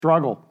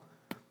struggle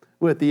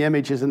with the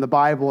images in the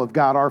Bible of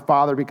God our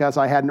Father because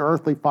I had an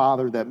earthly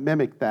father that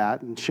mimicked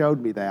that and showed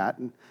me that.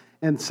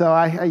 And so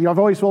I've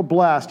always felt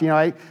blessed. When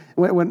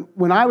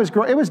I was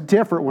growing, it was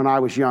different when I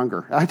was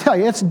younger. I tell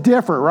you, it's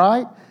different,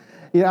 right?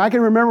 I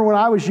can remember when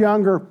I was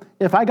younger,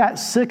 if I got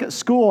sick at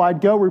school, I'd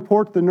go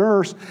report to the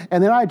nurse,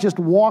 and then I'd just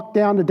walk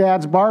down to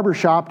Dad's barber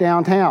shop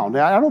downtown.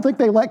 I don't think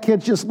they let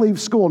kids just leave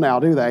school now,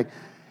 do they?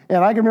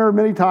 And I can remember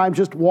many times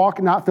just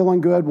walking, not feeling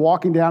good,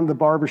 walking down to the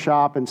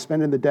barbershop and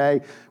spending the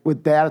day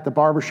with Dad at the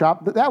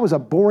barbershop. That was a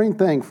boring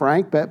thing,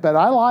 Frank, but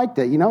I liked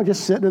it,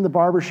 just sitting in the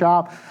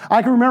barbershop.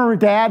 I can remember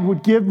Dad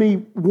would give me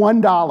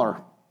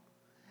 $1,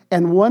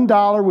 and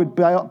 $1 would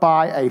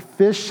buy a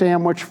fish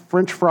sandwich,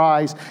 French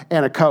fries,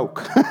 and a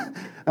Coke.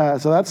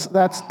 So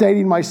that's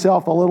dating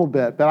myself a little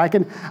bit, but I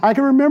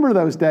can remember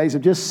those days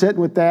of just sitting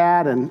with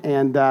Dad,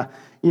 and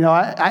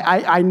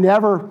I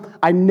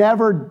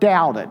never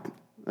doubted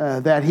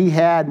that he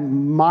had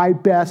my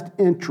best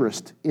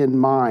interest in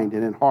mind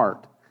and in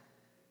heart.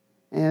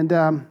 And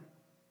I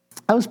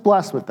was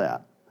blessed with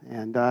that.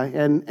 And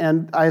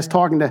I was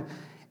talking to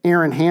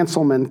Aaron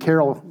Hanselman,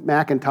 Carol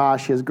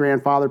McIntosh. His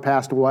grandfather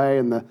passed away,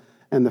 and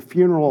the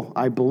funeral,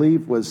 I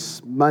believe,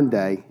 was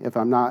Monday, if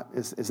I'm not,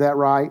 is that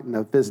right? And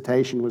the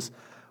visitation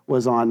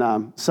was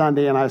on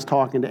Sunday, and I was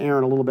talking to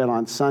Aaron a little bit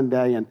on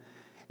Sunday, and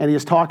he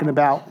was talking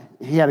about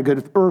he had a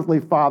good earthly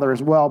father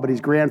as well, but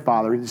his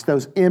grandfather, it's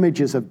those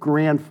images of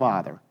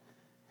grandfather.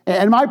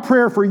 And my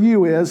prayer for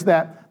you is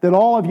that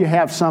all of you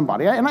have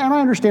somebody. And I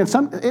understand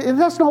it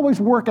doesn't always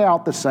work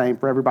out the same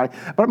for everybody,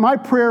 but my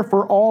prayer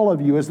for all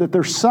of you is that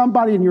there's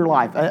somebody in your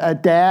life, a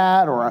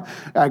dad or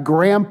a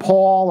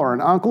grandpa or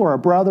an uncle or a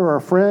brother or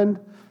a friend,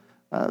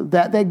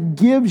 that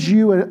gives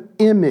you an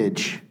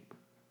image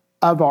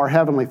of our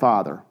Heavenly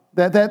Father,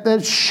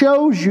 that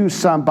shows you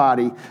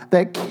somebody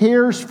that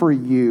cares for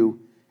you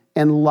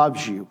and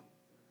loves you.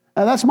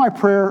 That's my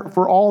prayer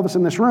for all of us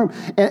in this room.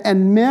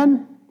 And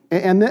men,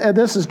 and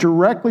this is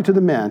directly to the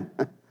men,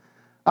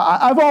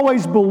 I've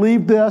always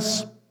believed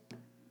this.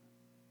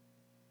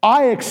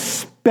 I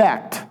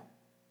expect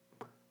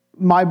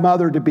my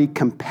mother to be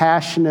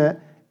compassionate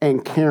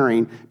and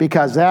caring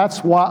because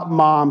that's what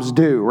moms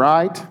do,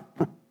 right?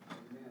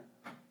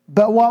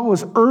 But what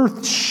was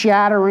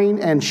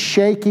earth-shattering and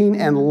shaking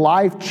and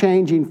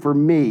life-changing for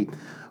me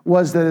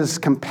was that as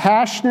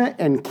compassionate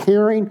and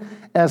caring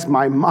as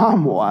my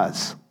mom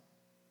was,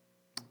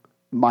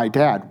 my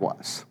dad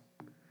was.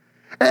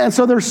 And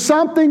so there's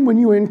something when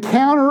you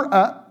encounter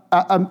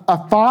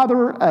a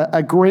father,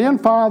 a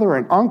grandfather,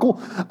 an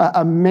uncle,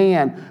 a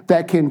man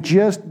that can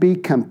just be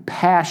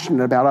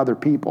compassionate about other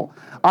people.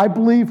 I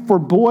believe for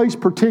boys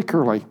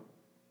particularly,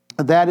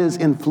 that is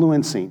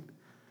influencing.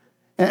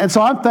 And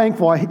so I'm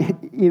thankful,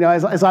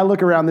 as I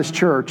look around this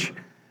church,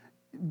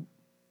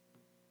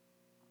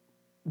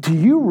 do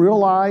you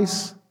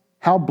realize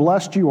how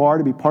blessed you are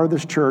to be part of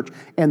this church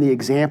and the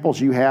examples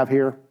you have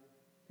here?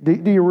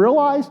 Do you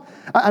realize?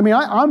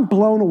 I'm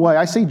blown away.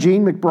 I see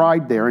Gene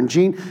McBride there, and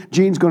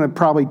Gene's going to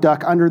probably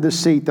duck under the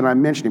seat that I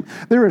mentioned him.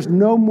 There is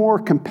no more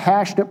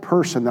compassionate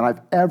person that I've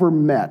ever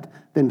met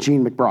than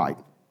Gene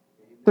McBride.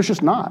 There's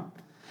just not.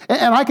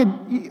 And I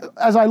could,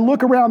 as I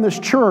look around this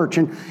church,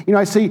 and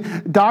I see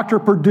Dr.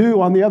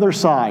 Perdue on the other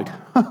side.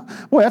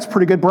 Boy, that's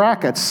pretty good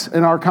brackets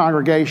in our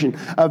congregation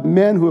of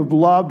men who have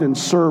loved and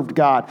served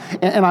God.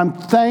 And I'm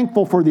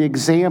thankful for the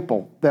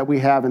example that we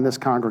have in this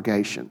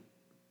congregation.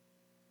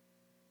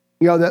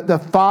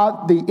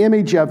 The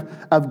image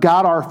of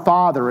God our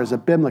Father is a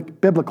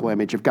biblical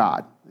image of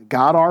God.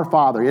 God our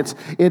Father.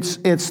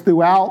 It's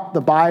throughout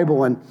the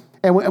Bible. And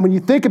when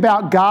you think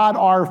about God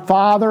our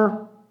Father,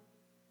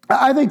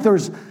 I think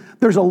there's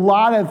a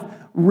lot of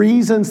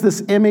reasons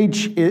this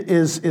image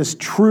is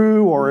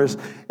true or is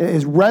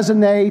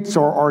resonates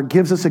or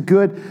gives us a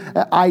good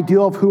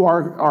idea of who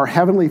our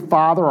Heavenly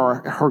Father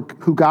or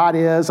who God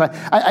is.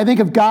 I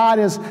think of God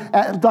as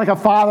like a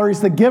father.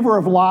 He's the giver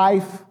of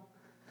life.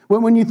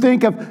 When you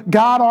think of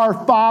God our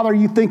Father,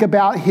 you think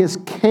about His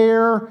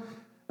care.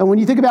 And when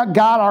you think about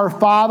God our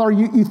Father,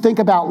 you think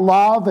about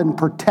love and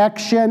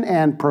protection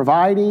and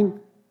providing.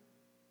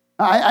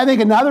 I think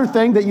another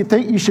thing that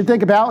you should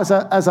think about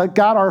as a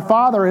God our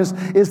Father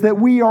is that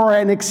we are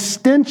an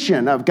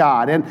extension of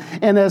God.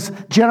 And as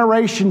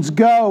generations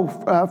go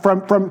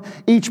from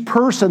each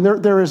person,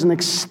 there is an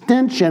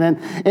extension.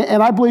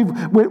 And I believe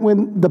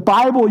when the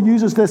Bible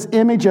uses this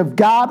image of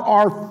God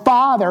our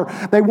Father,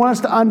 they want us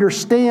to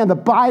understand, the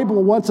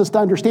Bible wants us to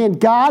understand,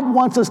 God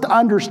wants us to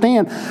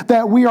understand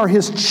that we are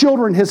His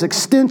children, His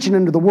extension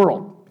into the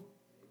world.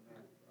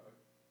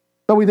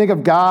 So we think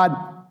of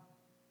God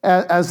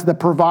as the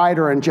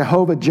provider and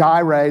Jehovah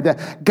Jireh,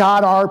 that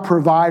God our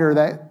provider,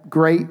 that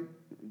great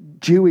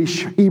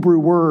Jewish Hebrew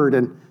word.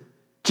 And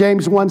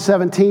James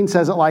 1:17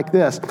 says it like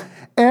this: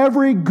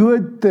 every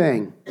good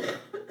thing,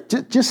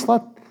 just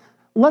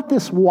let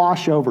this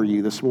wash over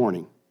you this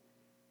morning.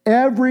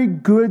 Every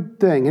good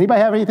thing.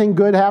 Anybody have anything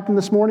good happen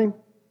this morning?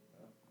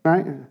 All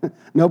right?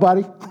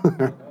 Nobody?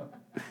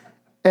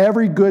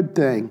 Every good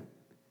thing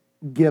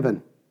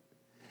given.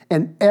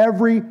 And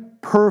every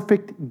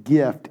perfect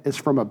gift is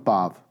from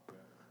above,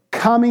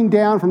 coming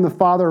down from the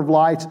Father of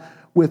lights,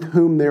 with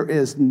whom there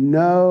is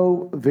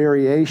no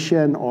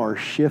variation or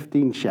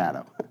shifting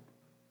shadow.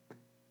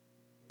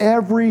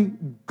 Every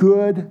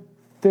good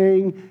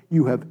thing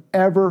you have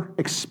ever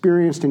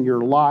experienced in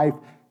your life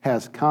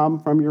has come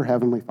from your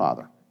Heavenly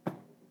Father.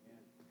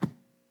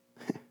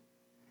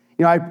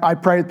 I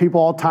pray with people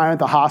all the time at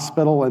the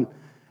hospital and,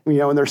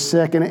 when they're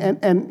sick.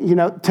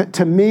 And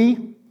to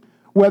me,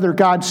 whether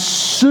God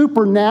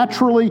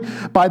supernaturally,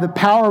 by the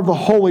power of the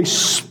Holy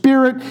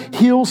Spirit,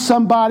 heals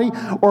somebody,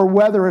 or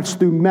whether it's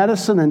through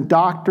medicine and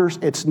doctors,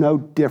 it's no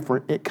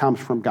different. It comes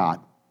from God.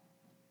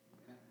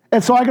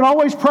 And so I can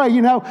always pray,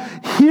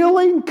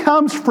 healing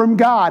comes from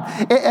God.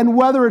 And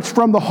whether it's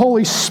from the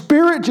Holy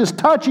Spirit just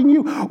touching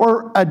you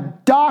or a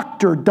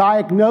doctor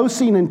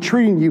diagnosing and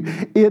treating you,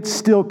 it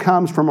still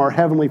comes from our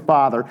Heavenly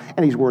Father,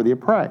 and He's worthy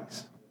of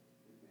praise.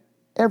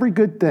 Every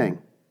good thing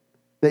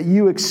that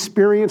you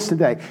experience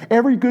today,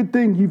 every good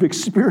thing you've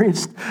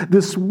experienced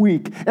this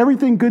week,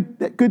 everything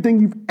good thing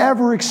you've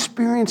ever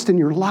experienced in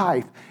your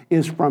life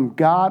is from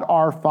God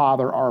our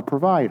Father, our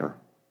provider.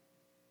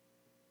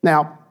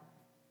 Now,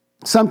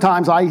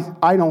 sometimes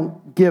I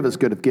don't give as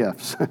good of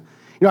gifts.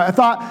 I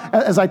thought,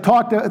 as I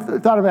thought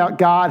about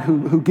God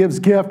who gives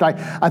gift,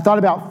 I thought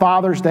about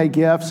Father's Day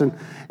gifts, and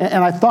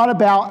I thought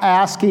about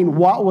asking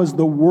what was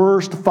the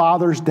worst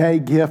Father's Day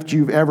gift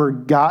you've ever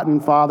gotten,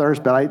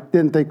 fathers, but I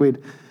didn't think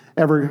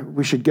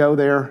we should go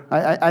there.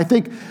 I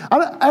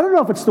don't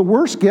know if it's the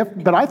worst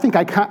gift, but I think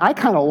I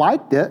kind of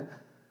liked it.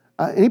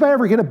 Anybody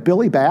ever get a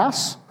Billy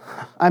Bass?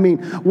 I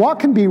mean, what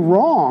can be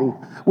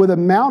wrong with a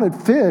mounted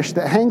fish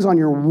that hangs on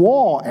your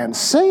wall and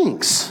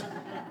sings?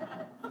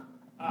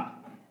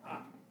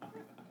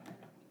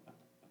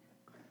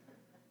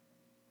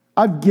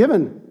 I've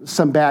given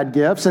some bad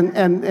gifts,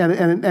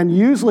 and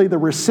usually the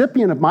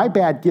recipient of my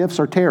bad gifts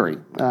are Terry.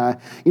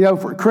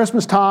 For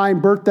Christmas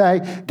time,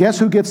 birthday, guess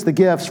who gets the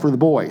gifts for the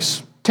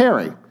boys?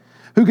 Terry.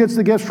 Who gets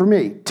the gifts for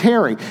me?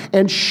 Terry.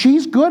 And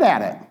she's good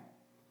at it.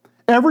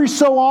 Every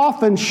so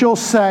often she'll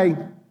say,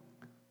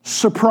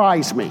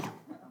 "Surprise me."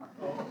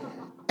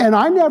 And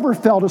I never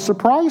fail to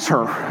surprise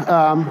her.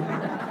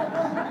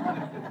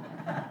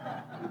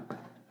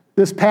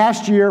 This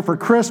past year for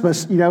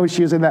Christmas,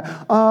 she was in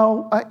that,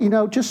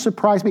 just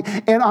surprise me.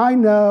 And I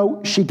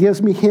know she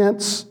gives me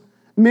hints.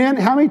 Men,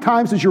 how many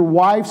times does your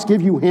wives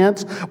give you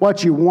hints,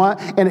 what you want,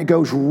 and it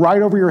goes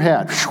right over your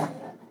head?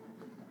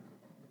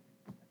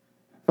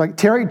 Like,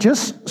 Terry,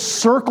 just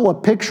circle a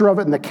picture of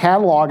it in the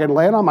catalog and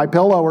lay it on my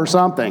pillow or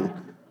something.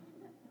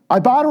 I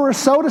bought her a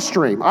Soda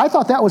Stream. I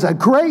thought that was a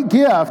great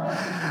gift.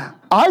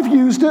 I've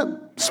used it.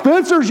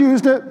 Spencer's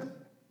used it.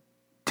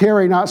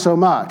 Terry, not so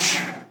much.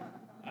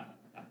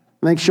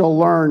 I think she'll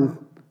learn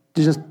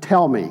to just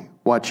tell me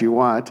what you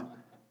want.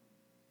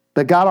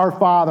 But God our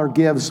Father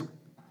gives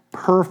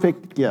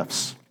perfect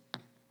gifts.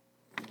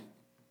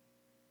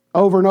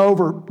 Over and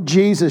over,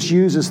 Jesus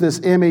uses this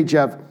image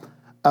of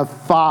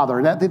Father.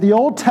 And the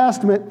Old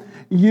Testament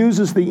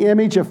uses the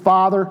image of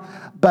Father,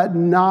 but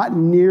not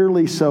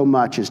nearly so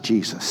much as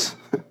Jesus.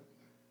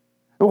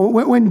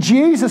 When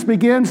Jesus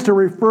begins to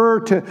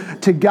refer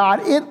to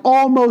God, it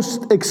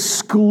almost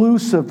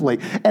exclusively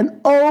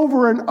and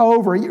over in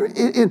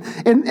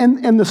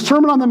the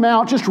Sermon on the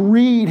Mount, just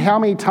read how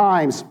many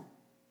times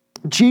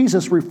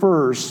Jesus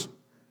refers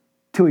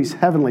to His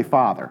Heavenly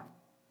Father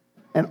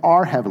and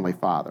our Heavenly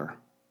Father.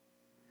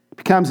 It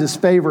becomes His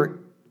favorite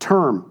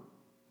term.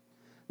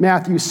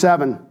 Matthew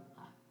 7,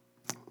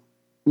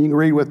 you can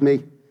read with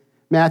me.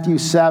 Matthew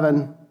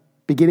 7,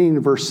 beginning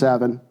in verse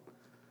 7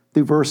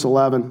 through verse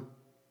 11.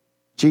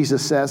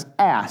 Jesus says,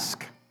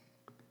 "Ask,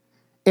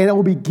 and it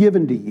will be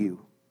given to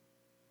you.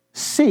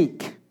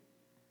 Seek,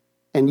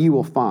 and you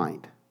will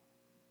find.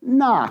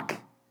 Knock,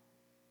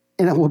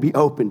 and it will be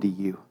open to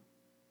you.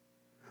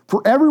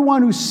 For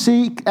everyone who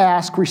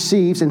asks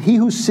receives, and he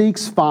who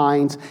seeks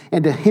finds,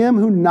 and to him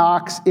who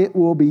knocks it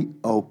will be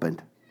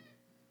opened.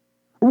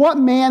 What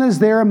man is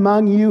there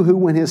among you who,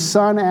 when his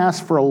son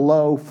asks for a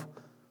loaf,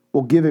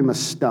 will give him a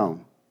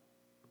stone?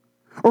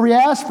 Or he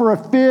asks for a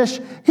fish,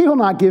 he will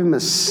not give him a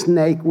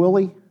snake, will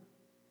he?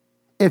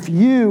 If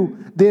you,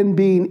 then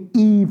being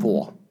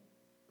evil,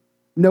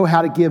 know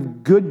how to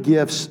give good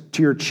gifts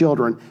to your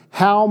children,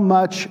 how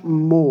much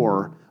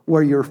more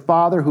will your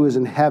Father who is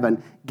in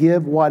heaven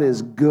give what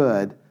is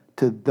good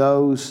to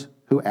those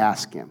who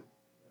ask Him?"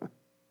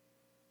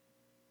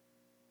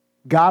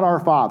 God our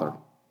Father,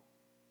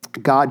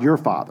 God your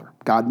Father,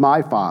 God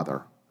my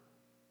Father,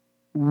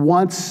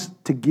 wants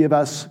to give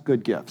us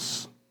good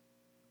gifts.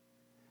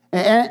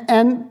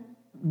 And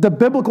the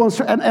biblical,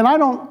 and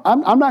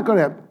I'm not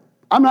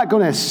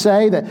going to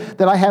say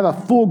that I have a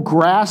full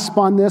grasp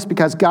on this,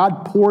 because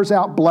God pours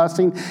out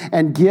blessing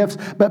and gifts,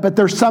 but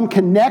there's some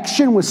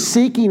connection with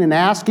seeking and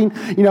asking.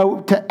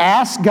 To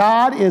ask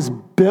God is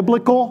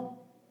biblical.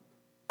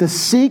 To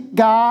seek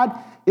God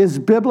is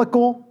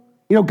biblical.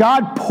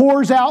 God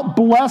pours out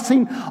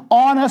blessing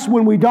on us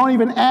when we don't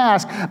even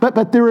ask.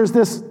 But there is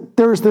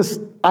this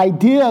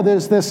idea,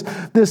 there's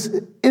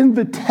this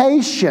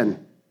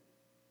invitation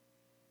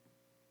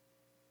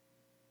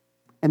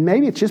And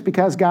maybe it's just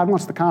because God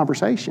wants the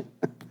conversation,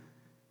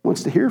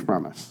 wants to hear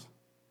from us,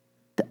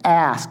 to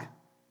ask,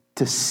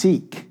 to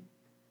seek.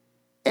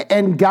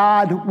 And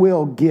God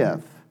will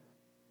give.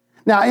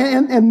 Now,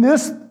 in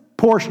this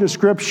portion of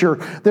Scripture,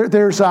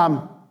 there's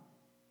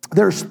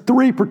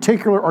two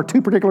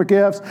particular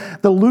gifts.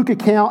 The Luke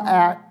account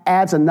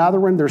adds another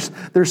one.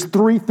 There's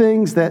three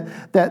things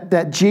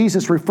that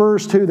Jesus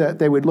refers to that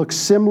they would look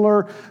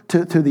similar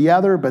to the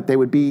other, but they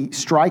would be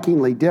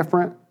strikingly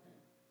different.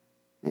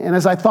 And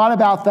as I thought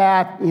about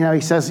that,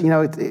 he says,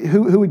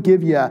 who would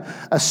give you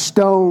a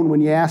stone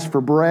when you ask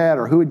for bread,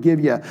 or who would give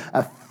you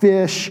a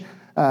fish?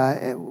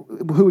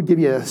 Who would give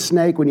you a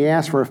snake when you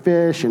ask for a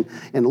fish?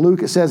 And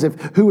Luke, it says,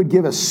 who would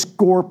give a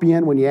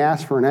scorpion when you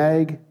ask for an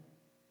egg?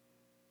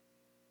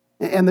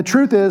 And the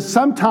truth is,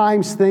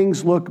 sometimes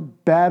things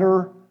look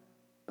better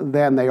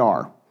than they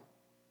are.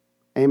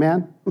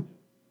 Amen?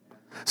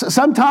 So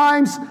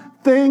sometimes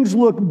things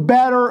look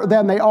better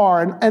than they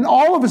are, and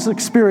all of us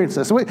experience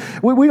this. We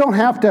don't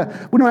have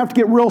to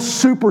get real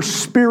super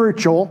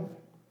spiritual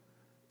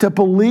to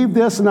believe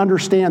this and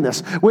understand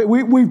this.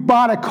 We've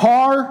bought a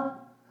car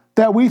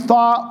that we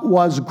thought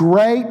was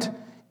great,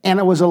 and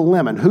it was a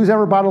lemon. Who's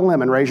ever bought a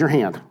lemon? Raise your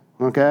hand.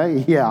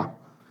 Okay, yeah.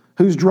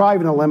 Who's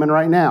driving a lemon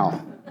right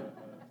now?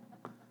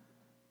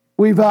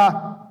 We've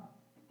got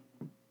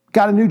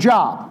a new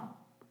job,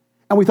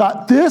 and we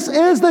thought, this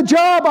is the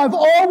job I've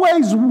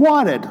always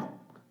wanted,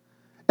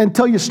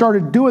 until you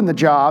started doing the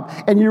job,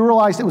 and you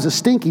realized it was a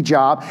stinky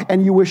job,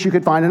 and you wish you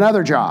could find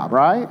another job,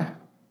 right?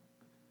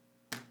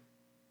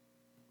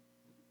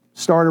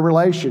 Start a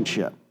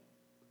relationship,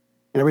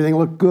 and everything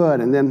looked good,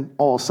 and then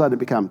all of a sudden it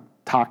became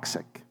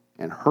toxic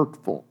and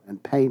hurtful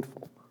and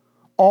painful.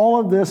 All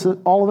of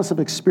us have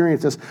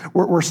experienced this,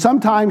 where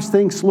sometimes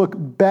things look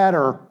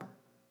better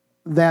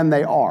than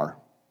they are.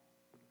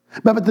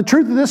 But the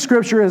truth of this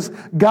scripture is,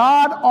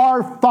 God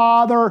our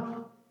Father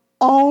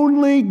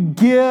only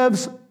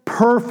gives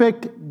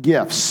perfect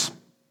gifts.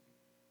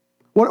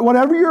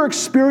 Whatever you're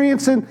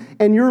experiencing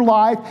in your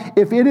life,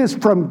 if it is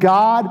from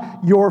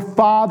God, your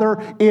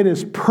Father, it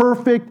is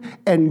perfect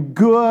and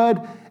good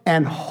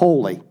and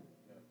holy.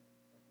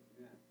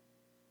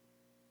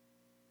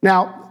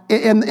 Now,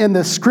 in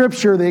the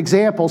scripture, the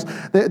examples,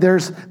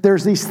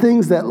 there's these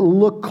things that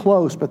look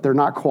close, but they're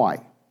not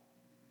quite.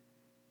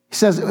 He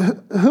says,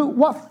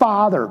 what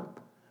father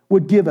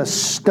would give a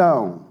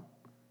stone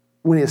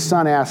when his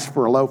son asked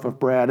for a loaf of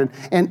bread?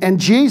 And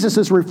Jesus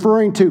is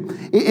referring to,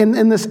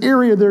 in this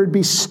area, there would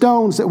be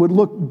stones that would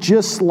look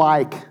just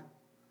like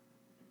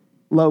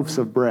loaves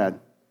of bread.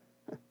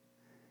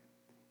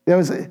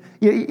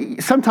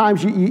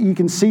 Sometimes you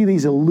can see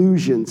these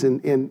illusions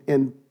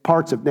in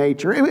parts of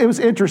nature. It was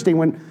interesting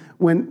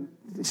when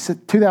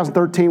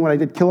 2013, when I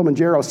did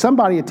Kilimanjaro,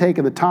 somebody had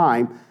taken the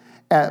time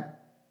at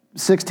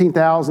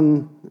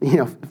 16,000,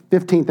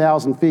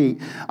 15,000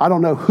 feet. I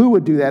don't know who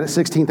would do that at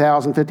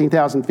 16,000,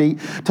 15,000 feet,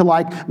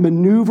 to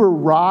maneuver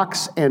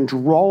rocks and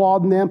draw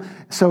on them.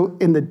 So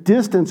in the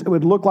distance, it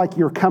would look like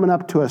you're coming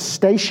up to a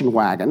station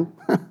wagon.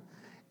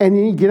 And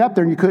you get up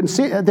there and you couldn't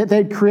see it.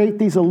 They'd create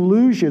these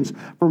illusions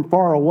from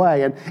far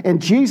away.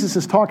 And Jesus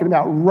is talking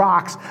about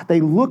rocks.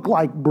 They look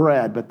like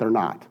bread, but they're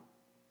not.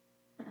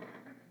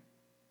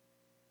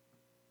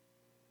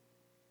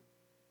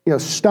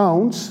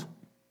 Stones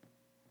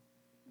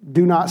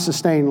do not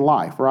sustain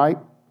life, right?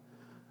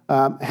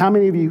 How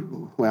many of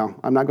you, well,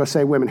 I'm not going to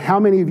say women, how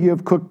many of you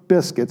have cooked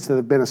biscuits that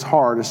have been as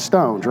hard as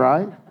stones,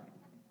 right?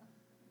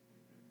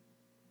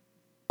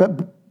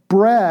 But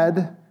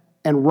bread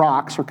and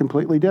rocks are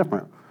completely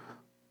different.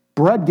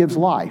 Bread gives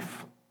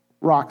life.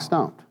 Rocks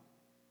don't.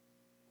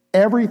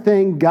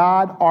 Everything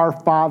God our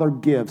Father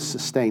gives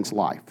sustains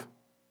life.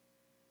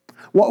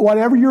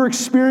 Whatever you're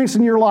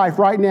experiencing in your life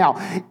right now,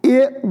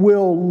 it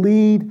will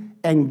lead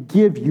and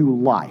give you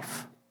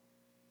life.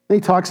 He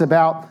talks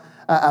about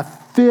a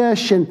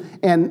fish,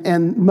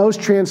 and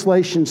most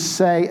translations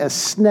say a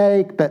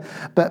snake,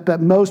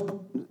 but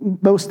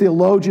most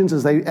theologians,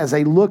 as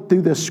they look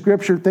through this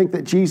scripture, think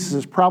that Jesus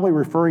is probably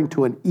referring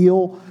to an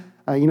eel.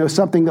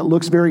 Something that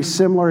looks very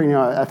similar,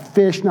 a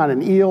fish, not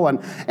an eel. And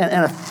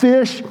a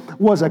fish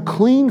was a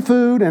clean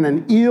food, and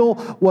an eel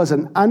was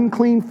an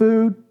unclean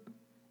food.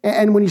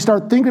 And when you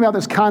start thinking about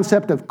this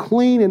concept of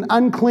clean and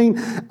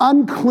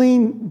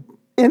unclean,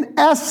 in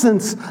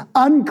essence,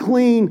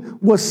 unclean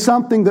was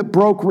something that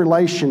broke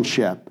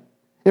relationship.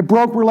 It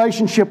broke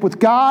relationship with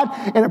God,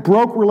 and it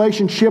broke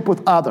relationship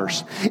with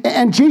others.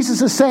 And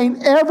Jesus is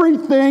saying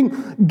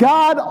everything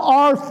God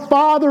our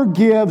Father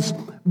gives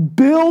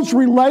builds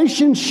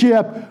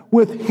relationship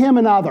with Him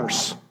and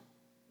others.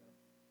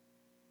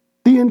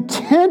 The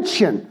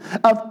intention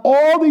of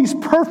all these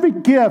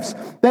perfect gifts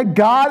that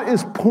God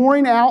is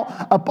pouring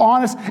out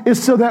upon us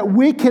is so that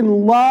we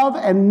can love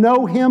and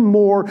know Him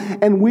more,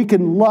 and we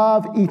can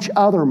love each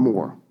other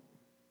more.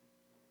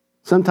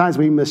 Sometimes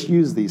we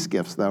misuse these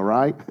gifts, though,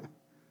 right?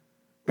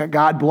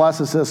 God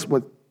blesses us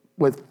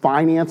with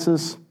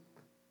finances,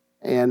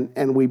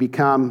 and we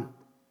become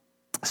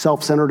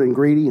self-centered and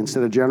greedy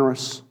instead of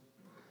generous.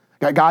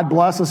 God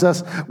blesses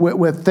us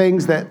with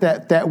things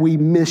that we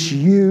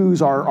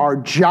misuse, our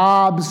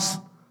jobs.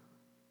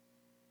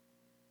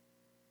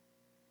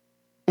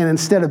 And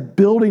instead of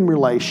building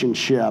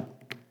relationship,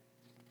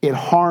 it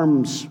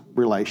harms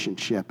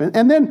relationship.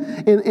 And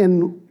then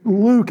in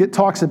Luke, it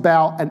talks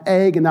about an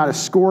egg and not a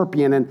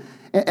scorpion.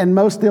 And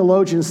most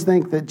theologians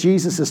think that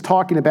Jesus is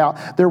talking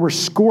about there were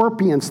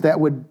scorpions that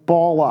would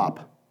ball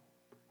up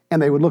and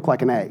they would look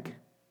like an egg.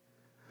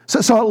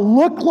 So it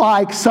looked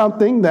like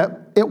something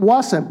that it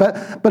wasn't,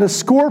 but a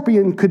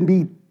scorpion could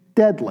be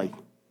deadly.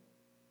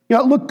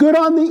 It looked good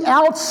on the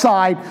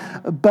outside,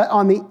 but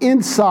on the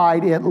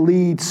inside it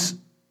leads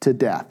to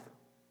death.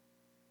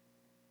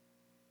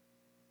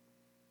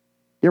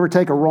 You ever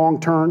take a wrong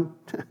turn?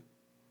 You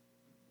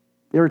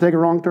ever take a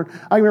wrong turn?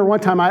 I remember one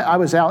time I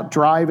was out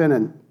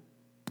driving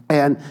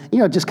and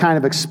just kind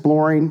of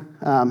exploring.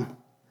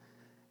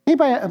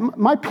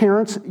 My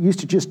parents used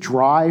to just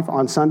drive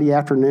on Sunday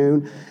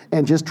afternoon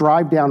and just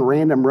drive down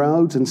random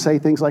roads and say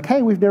things like,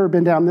 hey, we've never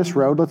been down this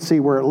road. Let's see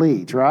where it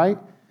leads, right?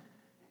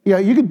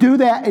 You could do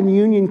that in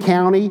Union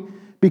County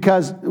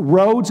because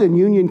roads in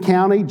Union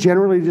County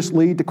generally just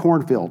lead to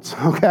cornfields,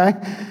 okay?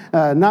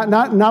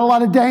 Not a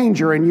lot of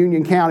danger in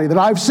Union County that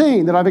I've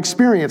seen, that I've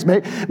experienced.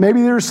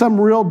 Maybe there's some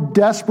real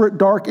desperate,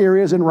 dark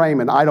areas in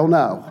Raymond. I don't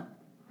know.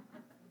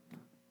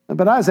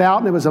 But I was out,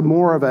 and it was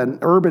more of an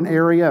urban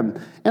area, and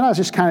I was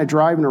just kind of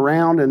driving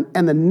around,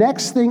 and the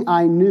next thing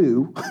I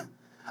knew,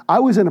 I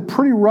was in a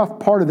pretty rough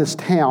part of this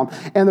town,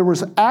 and there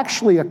was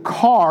actually a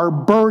car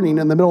burning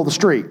in the middle of the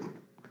street.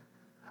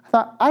 I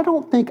thought, I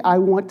don't think I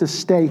want to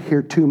stay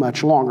here too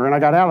much longer, and I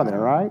got out of there,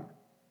 right?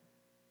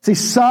 See,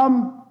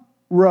 some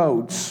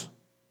roads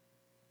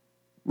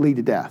lead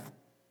to death.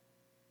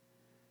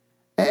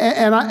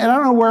 And I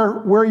don't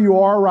know where you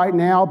are right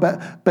now,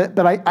 but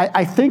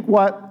I think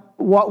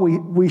what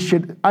we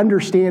should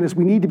understand is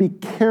we need to be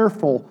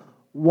careful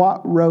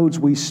what roads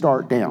we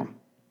start down.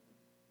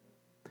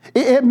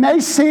 It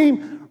may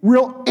seem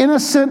real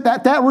innocent,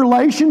 that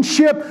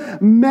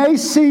relationship may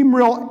seem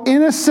real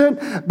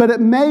innocent, but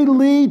it may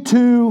lead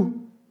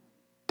to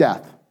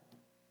death.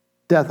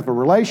 Death of a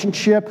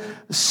relationship,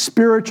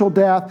 spiritual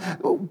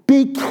death.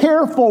 Be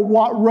careful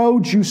what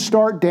roads you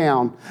start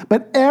down.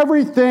 But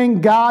everything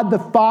God the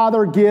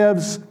Father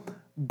gives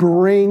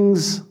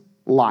brings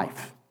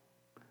life.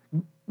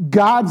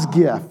 God's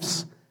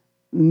gifts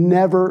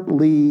never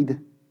lead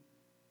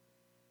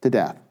to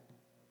death.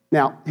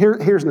 Now,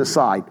 here's an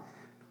aside.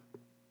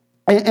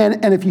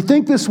 And if you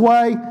think this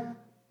way,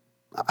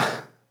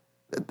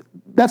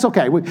 that's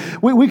okay.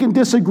 We can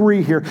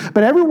disagree here.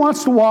 But every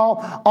once in a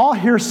while, I'll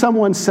hear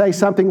someone say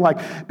something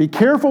like, be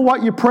careful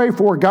what you pray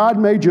for. God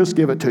may just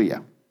give it to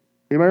you.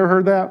 Anybody ever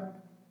heard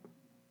that?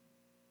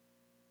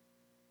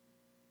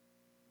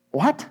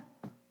 What?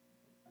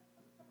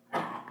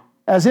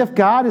 As if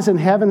God is in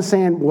heaven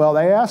saying, well,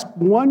 they asked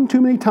one too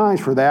many times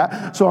for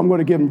that, so I'm going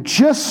to give them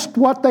just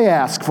what they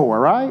asked for,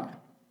 right?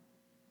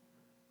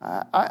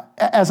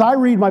 As I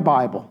read my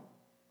Bible,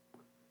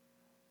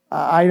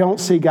 I don't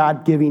see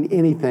God giving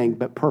anything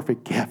but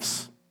perfect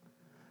gifts.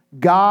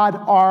 God,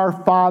 our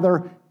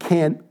Father,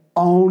 can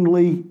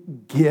only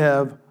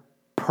give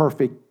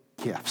perfect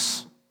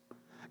gifts.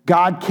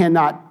 God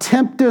cannot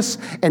tempt us,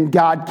 and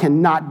God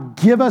cannot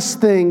give us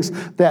things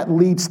that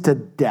leads to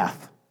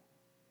death.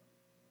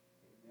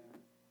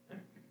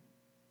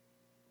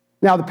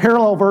 Now, the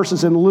parallel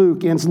verses in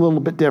Luke ends a little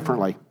bit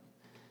differently.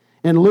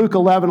 In Luke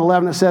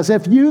 11:11, it says,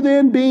 if you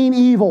then, being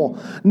evil,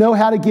 know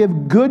how to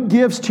give good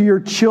gifts to your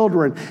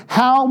children,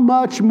 how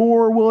much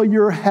more will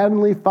your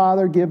heavenly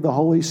Father give the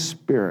Holy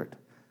Spirit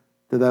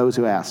to those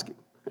who ask Him?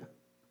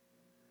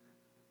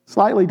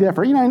 Slightly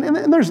different.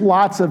 And there's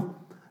lots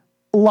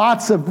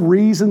of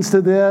reasons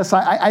to this.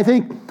 I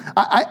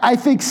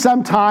think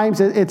sometimes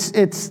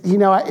it's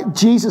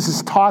Jesus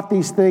has taught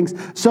these things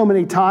so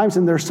many times,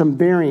 and there's some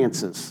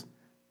variances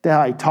to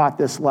how He taught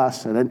this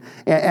lesson.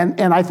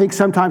 And I think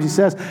sometimes He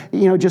says,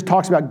 just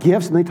talks about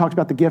gifts, and then He talks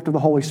about the gift of the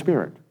Holy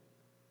Spirit.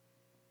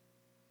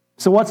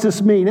 So what's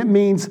this mean? It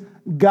means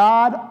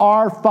God,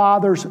 our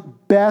Father's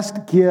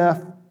best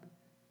gift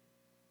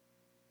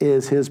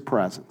is His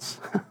presence.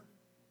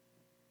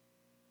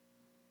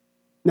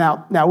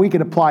 Now we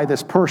could apply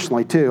this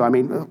personally too. I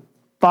mean,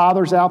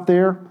 fathers out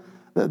there,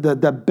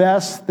 the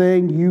best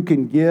thing you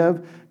can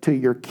give to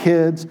your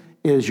kids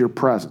is your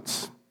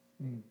presence.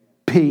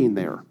 Being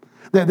there.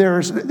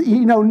 There's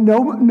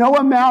no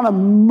amount of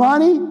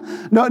money,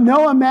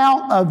 no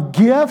amount of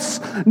gifts,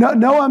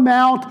 no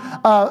amount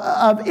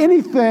of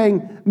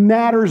anything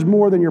matters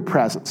more than your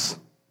presence.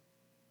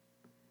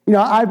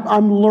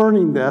 I'm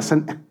learning this,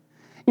 and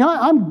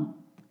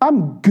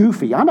I'm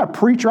goofy. I'm a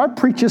preacher. I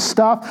preach this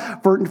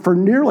stuff for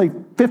nearly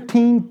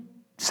 15,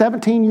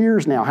 17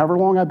 years now, however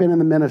long I've been in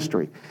the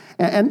ministry.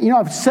 And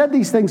I've said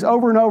these things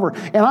over and over,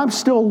 and I'm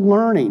still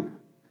learning.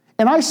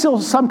 And I still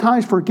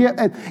sometimes forget.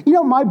 And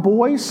my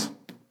boys,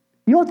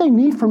 what they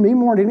need from me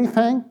more than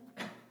anything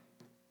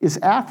is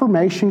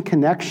affirmation,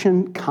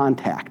 connection,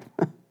 contact.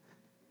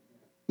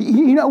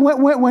 You know,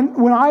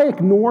 when I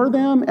ignore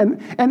them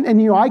and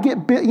I get,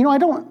 I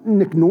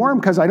don't ignore them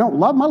because I don't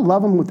love them. I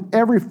love them with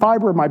every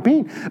fiber of my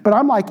being. But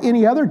I'm like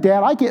any other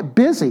dad. I get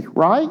busy,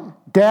 right?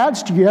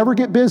 Dads, do you ever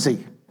get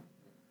busy?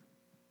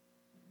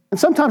 And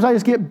sometimes I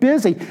just get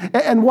busy.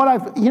 And what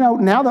I've,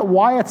 now that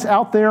Wyatt's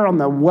out there on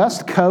the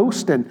West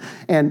Coast and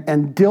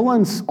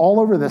Dylan's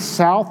all over the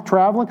South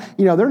traveling,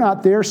 they're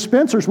not there.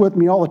 Spencer's with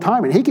me all the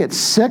time and he gets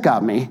sick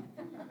of me.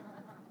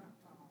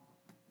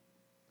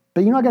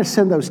 But I got to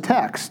send those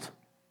texts.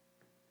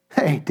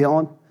 Hey,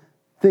 Dylan,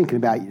 thinking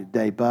about you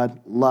today,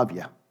 bud. Love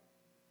you.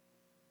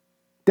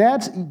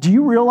 Dads, do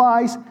you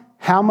realize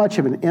how much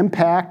of an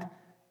impact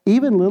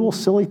even little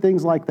silly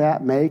things like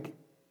that make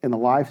in the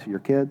lives of your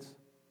kids?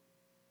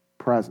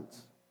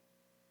 Presence.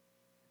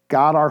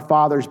 God, our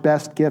Father's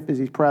best gift is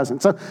His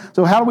presence.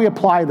 So how do we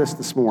apply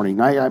this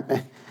morning?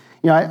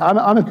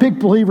 I'm a big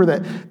believer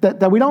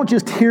that we don't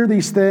just hear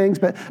these things,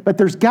 but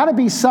there's got to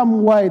be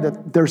some way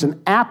that there's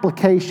an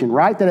application,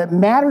 right? That it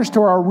matters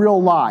to our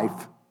real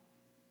life.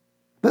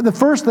 The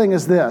first thing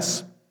is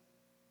this: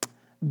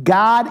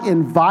 God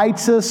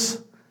invites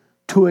us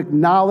to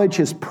acknowledge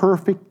His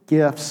perfect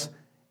gifts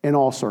in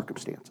all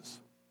circumstances.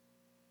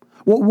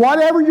 Well,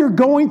 whatever you're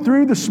going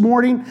through this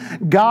morning,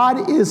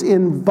 God is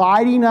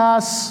inviting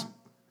us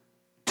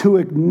to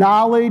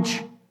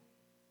acknowledge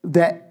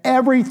that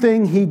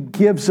everything He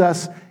gives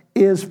us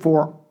is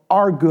for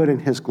our good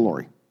and His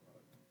glory.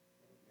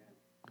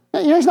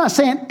 He's not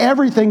saying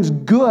everything's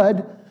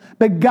good,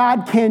 but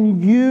God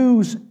can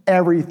use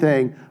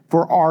everything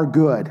for our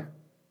good.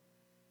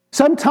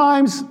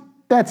 Sometimes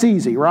that's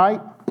easy,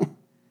 right?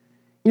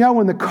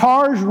 When the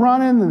car's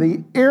running and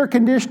the air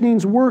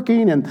conditioning's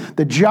working and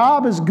the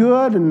job is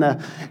good and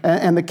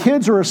the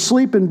kids are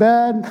asleep in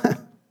bed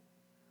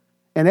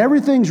and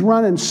everything's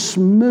running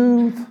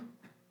smooth,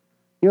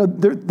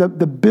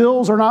 the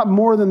bills are not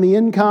more than the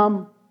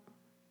income,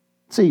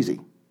 it's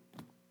easy.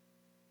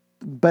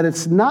 But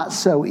it's not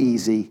so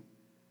easy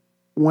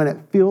when it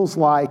feels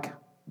like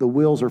the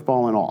wheels are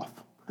falling off.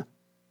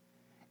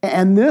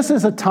 And this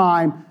is a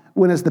time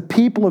when, as the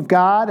people of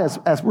God,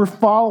 as we're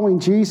following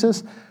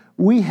Jesus,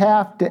 we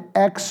have to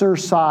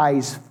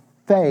exercise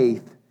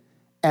faith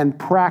and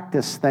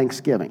practice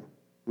thanksgiving,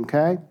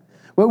 okay?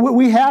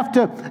 We have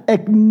to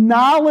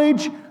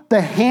acknowledge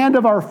the hand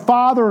of our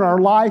Father in our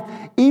life,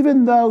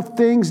 even though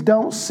things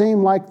don't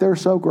seem like they're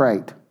so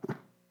great.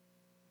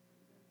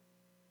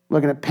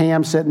 Looking at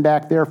Pam sitting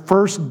back there,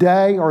 first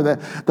day or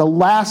the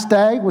last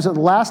day. Was it the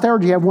last day or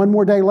do you have one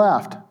more day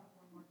left?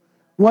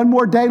 One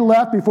more day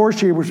left before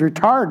she was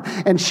retired.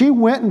 And she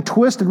went and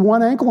twisted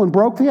one ankle and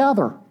broke the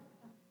other.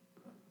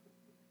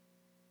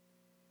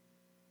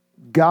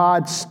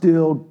 God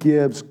still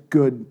gives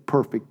good,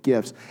 perfect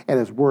gifts and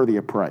is worthy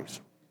of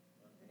praise.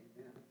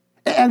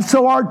 And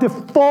so our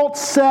default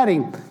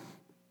setting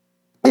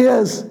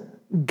is,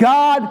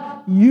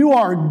 God, you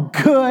are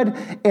good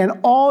and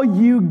all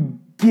you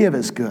give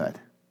is good.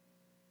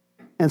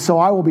 And so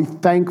I will be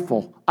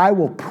thankful. I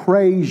will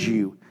praise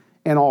you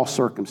in all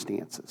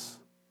circumstances.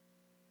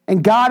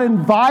 And God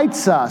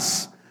invites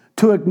us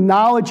to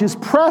acknowledge His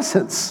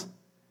presence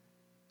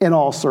in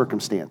all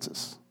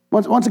circumstances.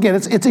 Once again,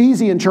 it's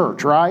easy in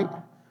church, right?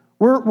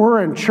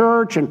 We're in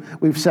church and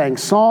we've sang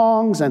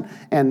songs and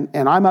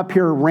I'm up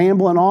here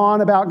rambling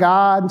on about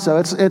God, so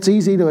it's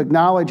easy to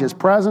acknowledge His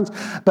presence.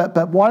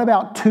 But what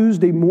about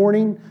Tuesday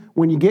morning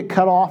when you get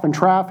cut off in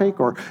traffic,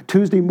 or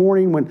Tuesday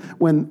morning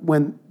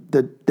when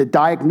the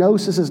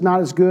diagnosis is not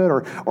as good,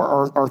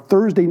 or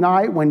Thursday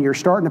night when you're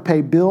starting to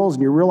pay bills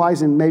and you're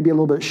realizing maybe a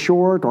little bit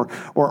short,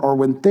 or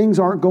when things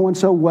aren't going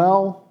so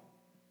well?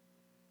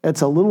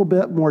 It's a little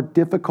bit more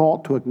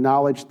difficult to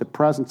acknowledge the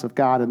presence of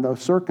God in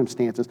those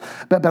circumstances.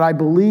 But I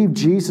believe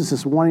Jesus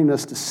is wanting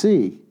us to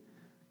see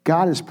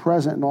God is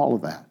present in all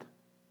of that.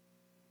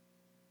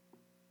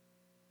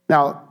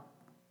 Now,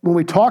 when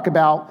we talk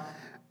about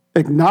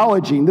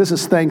acknowledging, this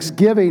is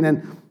thanksgiving,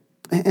 and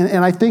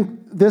I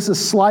think this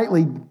is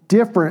slightly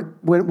different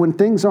when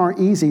things aren't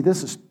easy.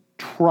 This is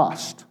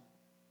trust.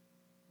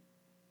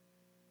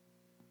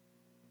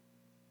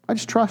 I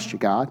just trust you,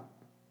 God.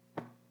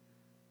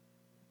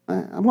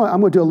 I'm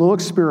going to do a little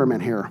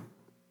experiment here,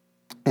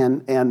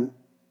 and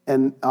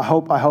I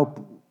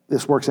hope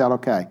this works out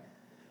okay.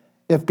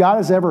 If God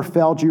has ever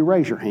failed you,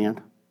 raise your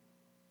hand.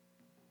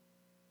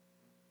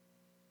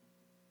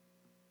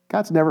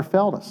 God's never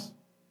failed us.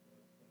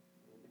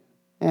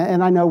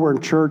 And I know we're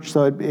in church,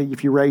 so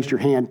if you raised your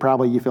hand,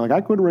 probably you feel like,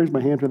 I couldn't raise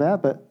my hand for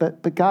that,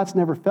 but God's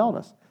never failed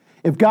us.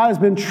 If God has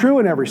been true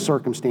in every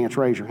circumstance,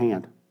 raise your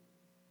hand.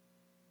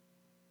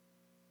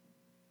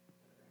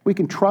 We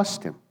can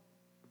trust Him.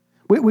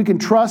 We can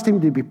trust Him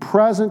to be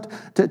present,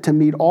 to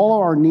meet all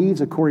of our needs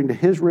according to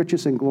His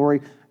riches and glory.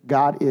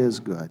 God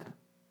is good.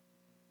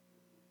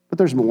 But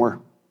there's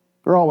more.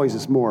 There always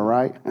is more,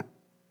 right?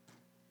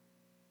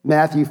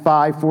 Matthew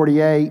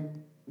 5:48,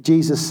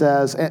 Jesus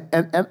says,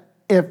 and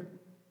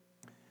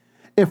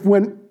if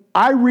when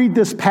I read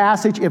this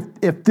passage,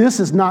 if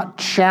this is not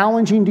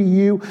challenging to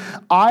you,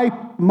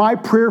 my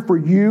prayer for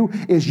you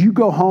is you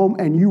go home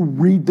and you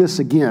read this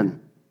again.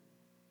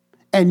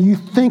 and you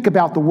think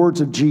about the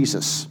words of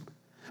Jesus.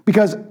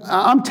 Because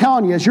I'm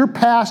telling you, as your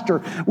pastor,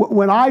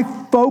 when I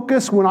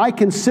focus, when I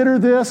consider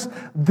this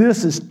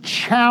is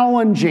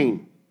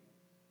challenging.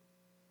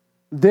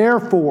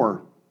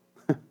 Therefore,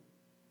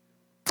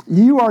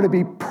 you are to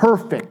be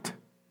perfect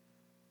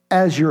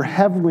as your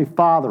heavenly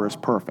Father is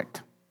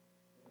perfect.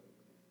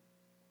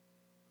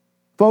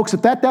 Folks,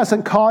 if that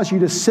doesn't cause you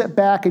to sit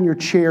back in your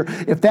chair,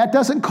 if that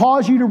doesn't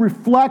cause you to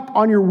reflect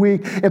on your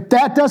week, if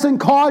that doesn't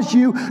cause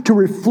you to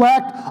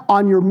reflect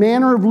on your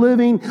manner of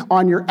living,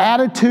 on your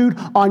attitude,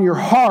 on your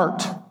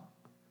heart,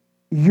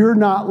 you're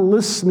not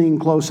listening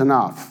close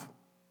enough.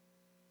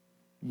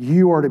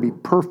 You are to be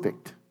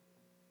perfect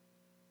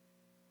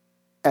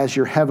as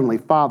your heavenly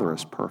Father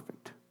is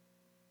perfect.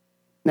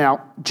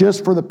 Now,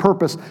 just for the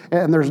purpose,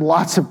 and there's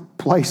lots of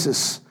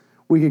places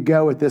we could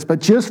go with this, but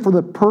just for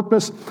the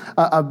purpose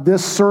of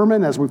this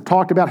sermon, as we've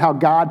talked about how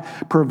God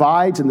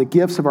provides and the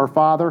gifts of our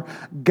Father,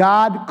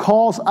 God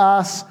calls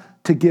us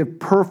to give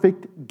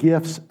perfect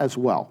gifts as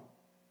well.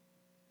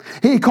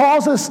 He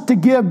calls us to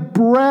give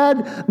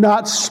bread,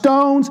 not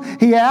stones.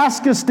 He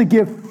asks us to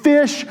give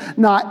fish,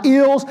 not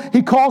eels.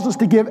 He calls us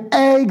to give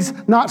eggs,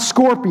 not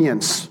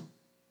scorpions.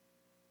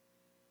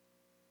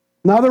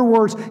 In other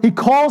words, he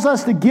calls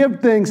us to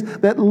give things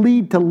that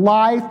lead to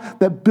life,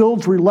 that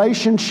builds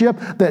relationship,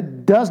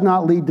 that does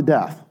not lead to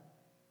death.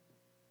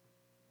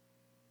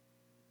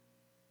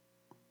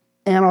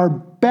 And our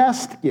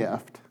best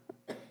gift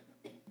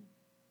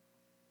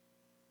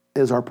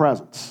is our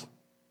presence.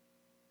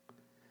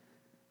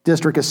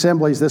 District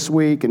assemblies this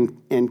week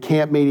and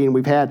camp meeting,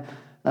 we've had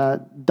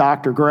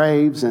Dr.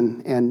 Graves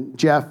and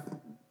Jeff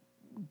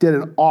did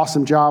an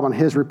awesome job on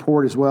his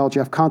report as well.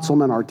 Jeff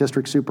Kunzelman, our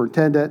district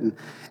superintendent.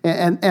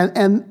 And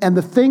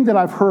the thing that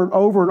I've heard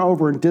over and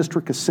over in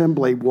district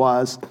assembly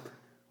was,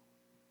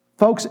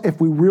 folks,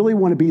 if we really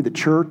want to be the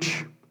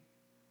church,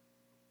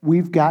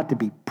 we've got to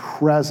be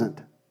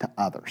present to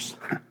others.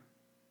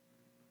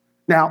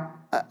 Now,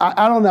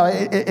 I don't know,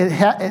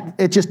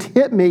 it just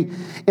hit me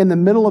in the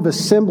middle of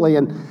assembly,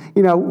 and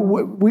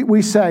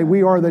we say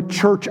we are the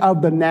church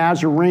of the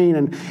Nazarene,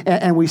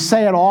 and we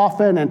say it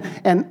often,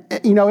 and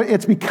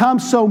it's become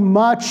so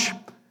much.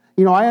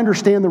 I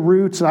understand the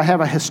roots, and I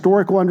have a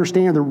historical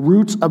understanding of the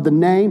roots of the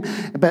name,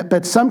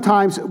 but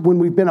sometimes when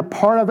we've been a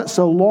part of it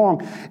so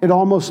long, it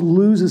almost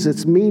loses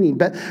its meaning.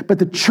 But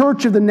the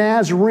Church of the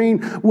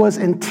Nazarene was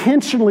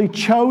intentionally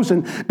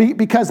chosen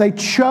because they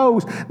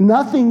chose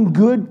nothing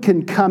good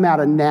can come out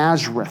of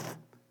Nazareth.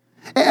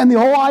 And the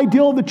whole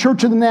ideal of the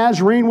Church of the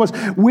Nazarene was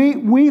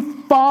we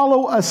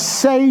follow a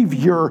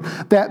Savior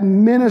that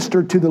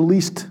ministered to the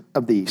least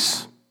of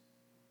these.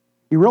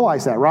 You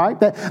realize that, right?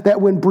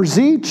 That when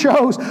Brazil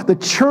chose the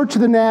Church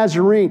of the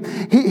Nazarene,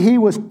 he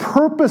was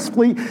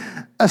purposefully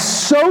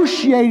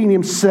associating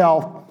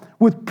himself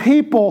with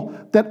people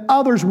that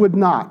others would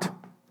not.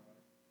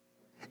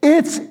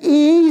 It's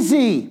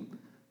easy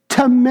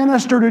to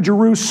minister to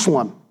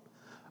Jerusalem,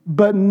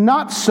 but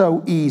not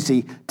so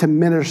easy to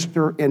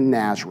minister in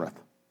Nazareth.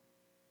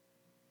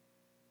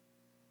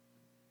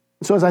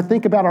 So as I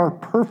think about our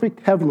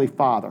perfect Heavenly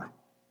Father,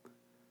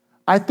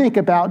 I think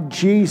about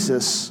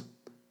Jesus,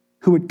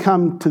 who would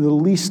come to the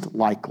least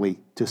likely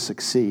to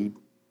succeed.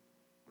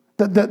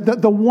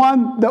 The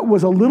one that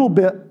was a little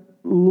bit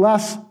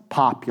less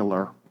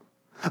popular.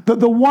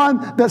 The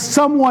one that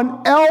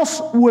someone else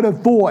would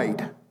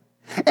avoid.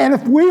 And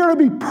if we are to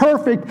be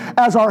perfect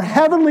as our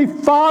Heavenly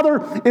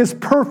Father is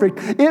perfect,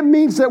 it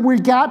means that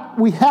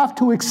we have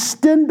to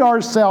extend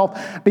ourselves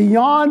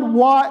beyond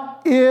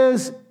what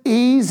is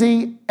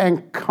easy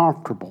and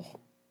comfortable.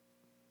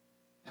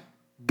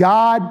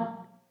 God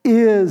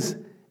is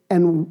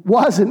and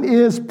was and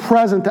is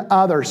present to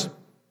others,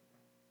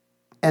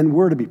 and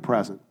we're to be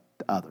present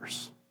to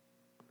others.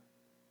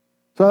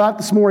 So I thought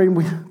this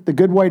morning, the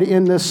good way to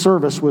end this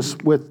service was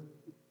with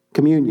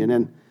communion.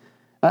 And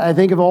I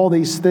think of all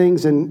these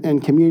things in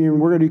communion.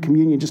 We're going to do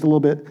communion just a little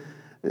bit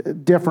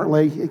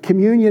differently.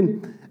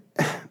 Communion,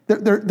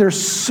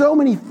 there's so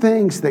many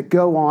things that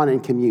go on in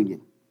communion.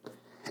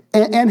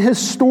 And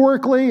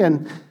historically,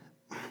 and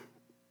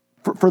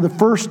for the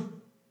first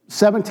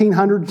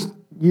 1,700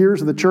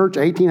 years of the church,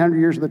 1,800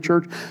 years of the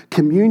church,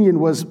 communion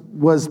was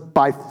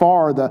by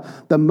far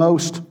the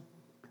most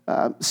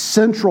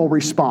central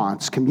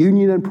response,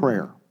 communion and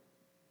prayer.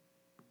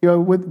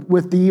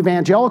 With the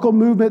evangelical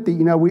movement,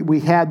 we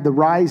had the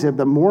rise of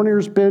the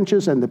mourners'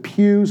 benches and the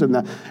pews and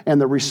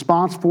the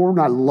response forward.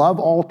 And I love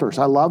altars.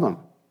 I love them.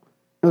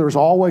 There was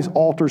always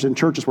altars in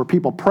churches where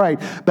people prayed,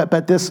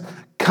 but this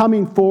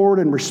coming forward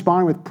and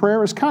responding with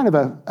prayer is kind of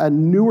a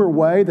newer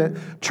way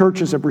that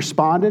churches have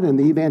responded in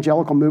the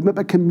evangelical movement.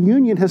 But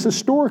communion has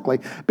historically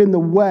been the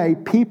way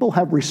people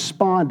have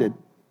responded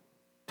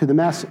to the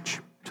message,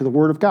 to the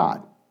Word of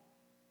God.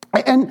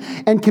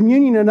 And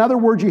communion, in other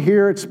words, you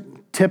hear it's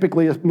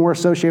typically more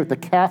associated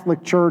with the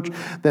Catholic Church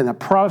than the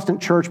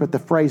Protestant Church, but the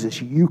phrase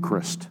is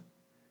Eucharist.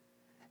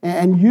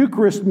 And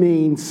Eucharist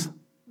means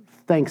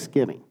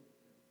thanksgiving.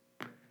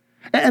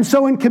 And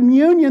so in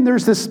communion,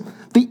 there's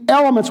the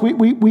elements.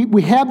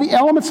 We have the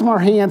elements in our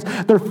hands.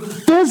 They're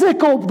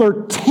physical,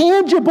 they're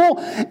tangible,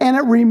 and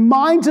it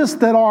reminds us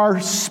that our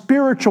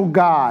spiritual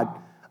God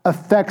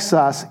affects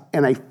us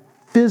in a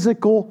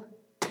physical,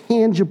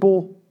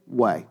 tangible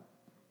way.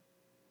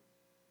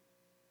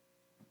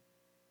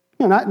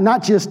 You know,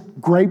 not just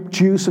grape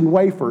juice and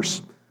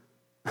wafers.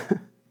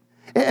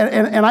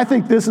 and I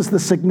think this is the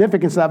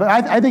significance of it.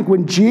 I think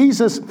when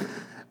Jesus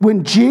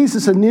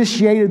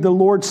initiated the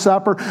Lord's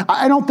Supper,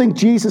 I don't think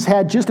Jesus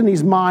had just in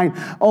his mind,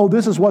 oh,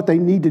 this is what they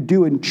need to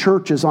do in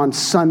churches on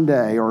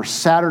Sunday or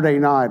Saturday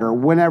night or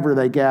whenever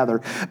they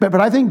gather. But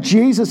I think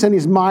Jesus in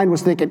his mind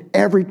was thinking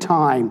every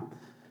time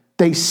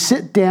they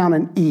sit down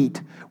and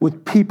eat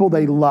with people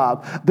they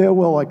love, they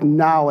will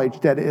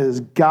acknowledge that it is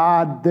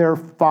God, their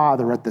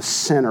Father, at the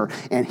center,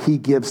 and he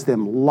gives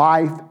them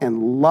life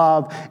and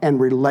love and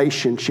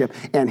relationship,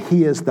 and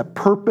he is the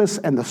purpose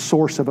and the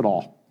source of it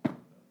all.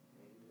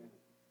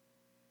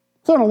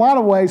 So in a lot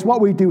of ways, what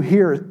we do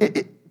here,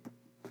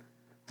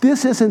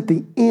 this isn't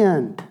the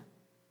end,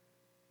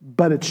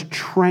 but it's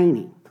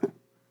training.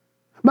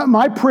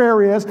 My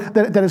prayer is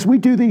that as we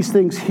do these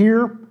things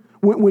here,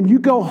 when you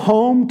go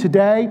home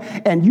today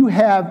and you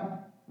have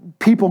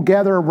people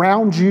gather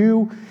around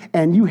you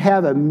and you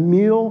have a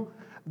meal,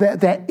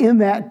 that in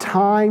that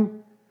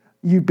time,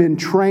 you've been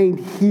trained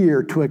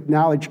here to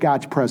acknowledge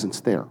God's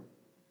presence there.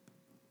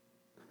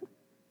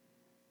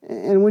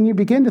 And when you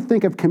begin to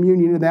think of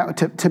communion,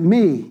 to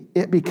me,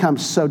 it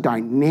becomes so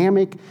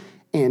dynamic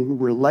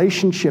and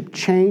relationship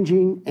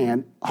changing,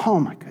 and oh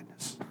my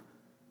goodness.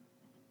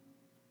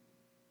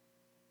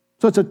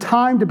 So it's a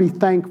time to be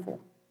thankful.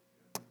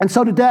 And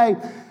so today,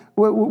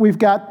 we've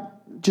got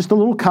just the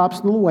little cups,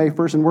 the little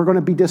wafers, and we're going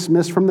to be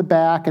dismissed from the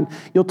back, and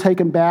you'll take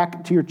them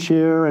back to your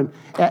chair. And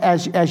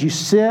as you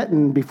sit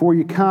and before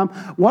you come,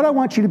 what I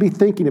want you to be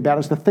thinking about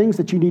is the things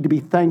that you need to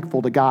be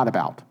thankful to God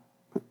about.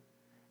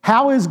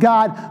 How is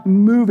God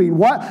moving?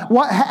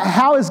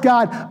 How is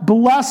God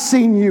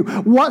blessing you?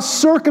 What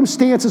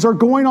circumstances are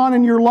going on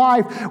in your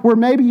life where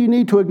maybe you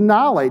need to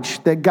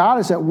acknowledge that God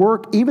is at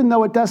work, even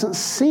though it doesn't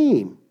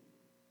seem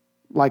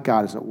like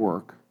God is at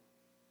work?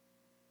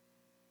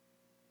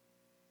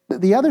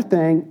 The other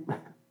thing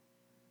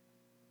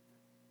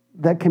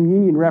that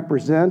communion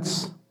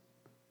represents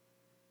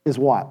is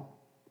what?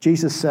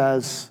 Jesus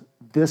says,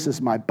 "This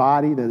is my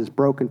body that is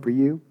broken for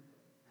you."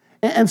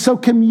 And so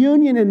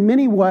communion in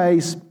many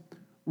ways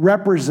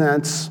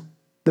represents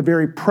the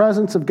very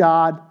presence of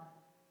God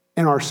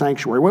in our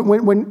sanctuary.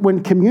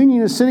 When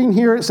communion is sitting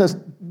here, it says,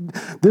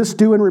 "This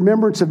do in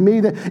remembrance of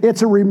me." That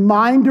it's a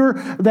reminder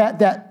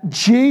that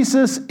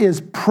Jesus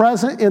is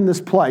present in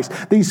this place.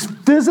 These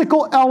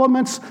physical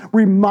elements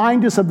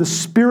remind us of the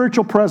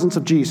spiritual presence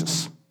of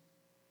Jesus.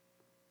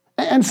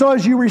 And so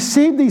as you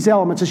receive these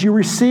elements, as you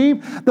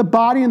receive the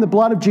body and the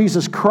blood of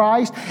Jesus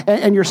Christ,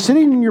 and you're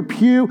sitting in your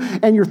pew,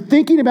 and you're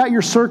thinking about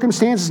your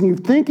circumstances, and you're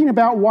thinking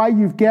about why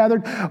you've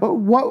gathered,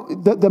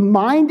 the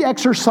mind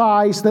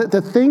exercise,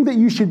 the thing that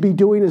you should be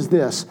doing is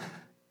this.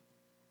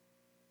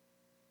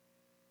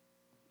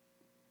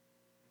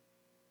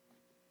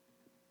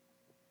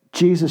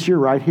 Jesus, you're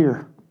right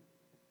here.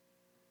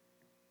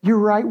 You're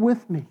right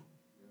with me.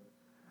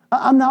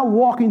 I'm not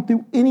walking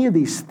through any of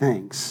these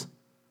things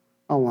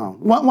alone.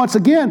 Once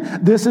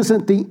again, this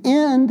isn't the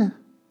end.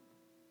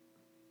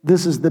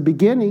 This is the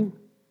beginning.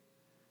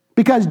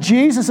 Because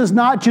Jesus is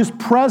not just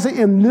present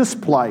in this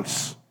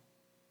place.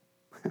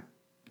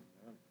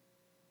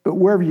 But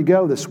wherever you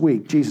go this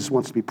week, Jesus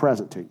wants to be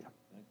present to you.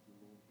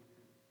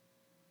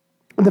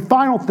 And the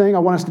final thing I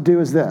want us to do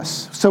is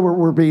this. So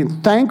we're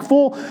being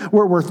thankful.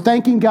 We're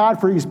thanking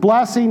God for his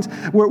blessings.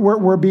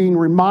 We're being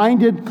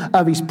reminded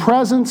of his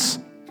presence.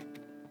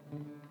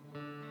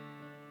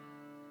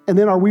 And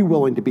then are we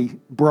willing to be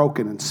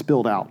broken and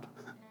spilled out?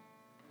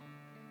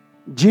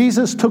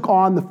 Jesus took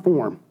on the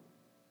form.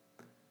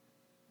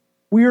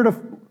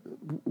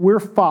 We're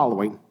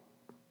following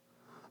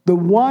the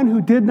one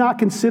who did not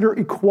consider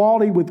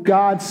equality with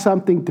God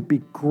something to be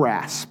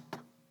grasped.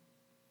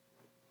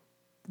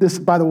 This,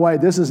 by the way,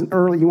 this is an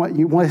early, you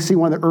want to see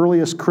one of the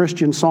earliest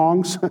Christian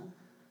songs?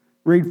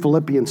 Read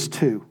Philippians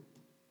 2.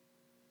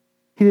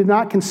 He did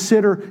not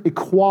consider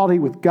equality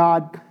with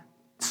God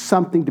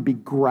something to be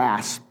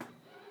grasped,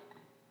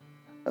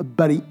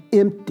 but he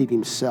emptied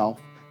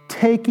himself,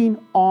 taking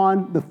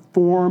on the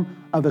form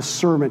of a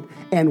servant,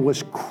 and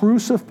was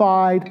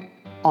crucified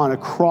on a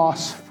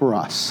cross for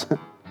us.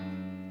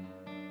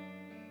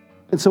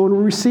 And so when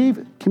we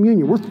receive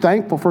communion, we're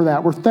thankful for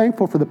that. We're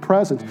thankful for the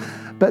presence.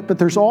 But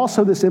there's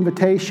also this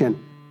invitation,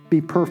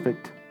 be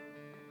perfect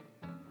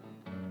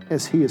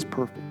as he is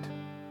perfect.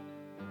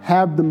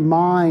 Have the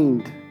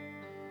mind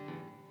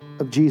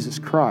of Jesus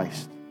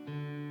Christ,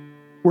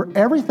 where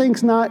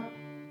everything's not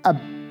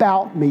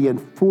about me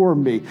and for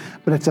me,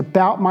 but it's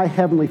about my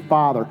Heavenly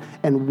Father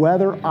and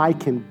whether I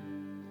can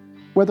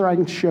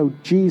show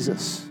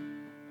Jesus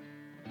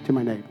to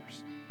my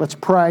neighbors. Let's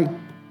pray.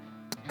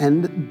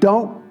 And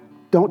don't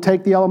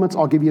take the elements.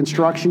 I'll give you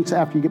instructions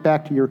after you get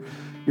back to your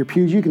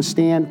pews. You can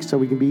stand so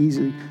we can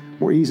be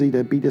more easy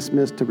to be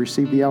dismissed to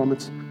receive the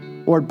elements.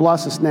 Lord,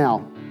 bless us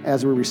now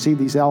as we receive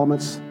these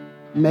elements.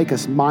 Make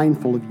us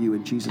mindful of you.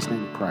 In Jesus'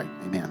 name we pray.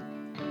 Amen.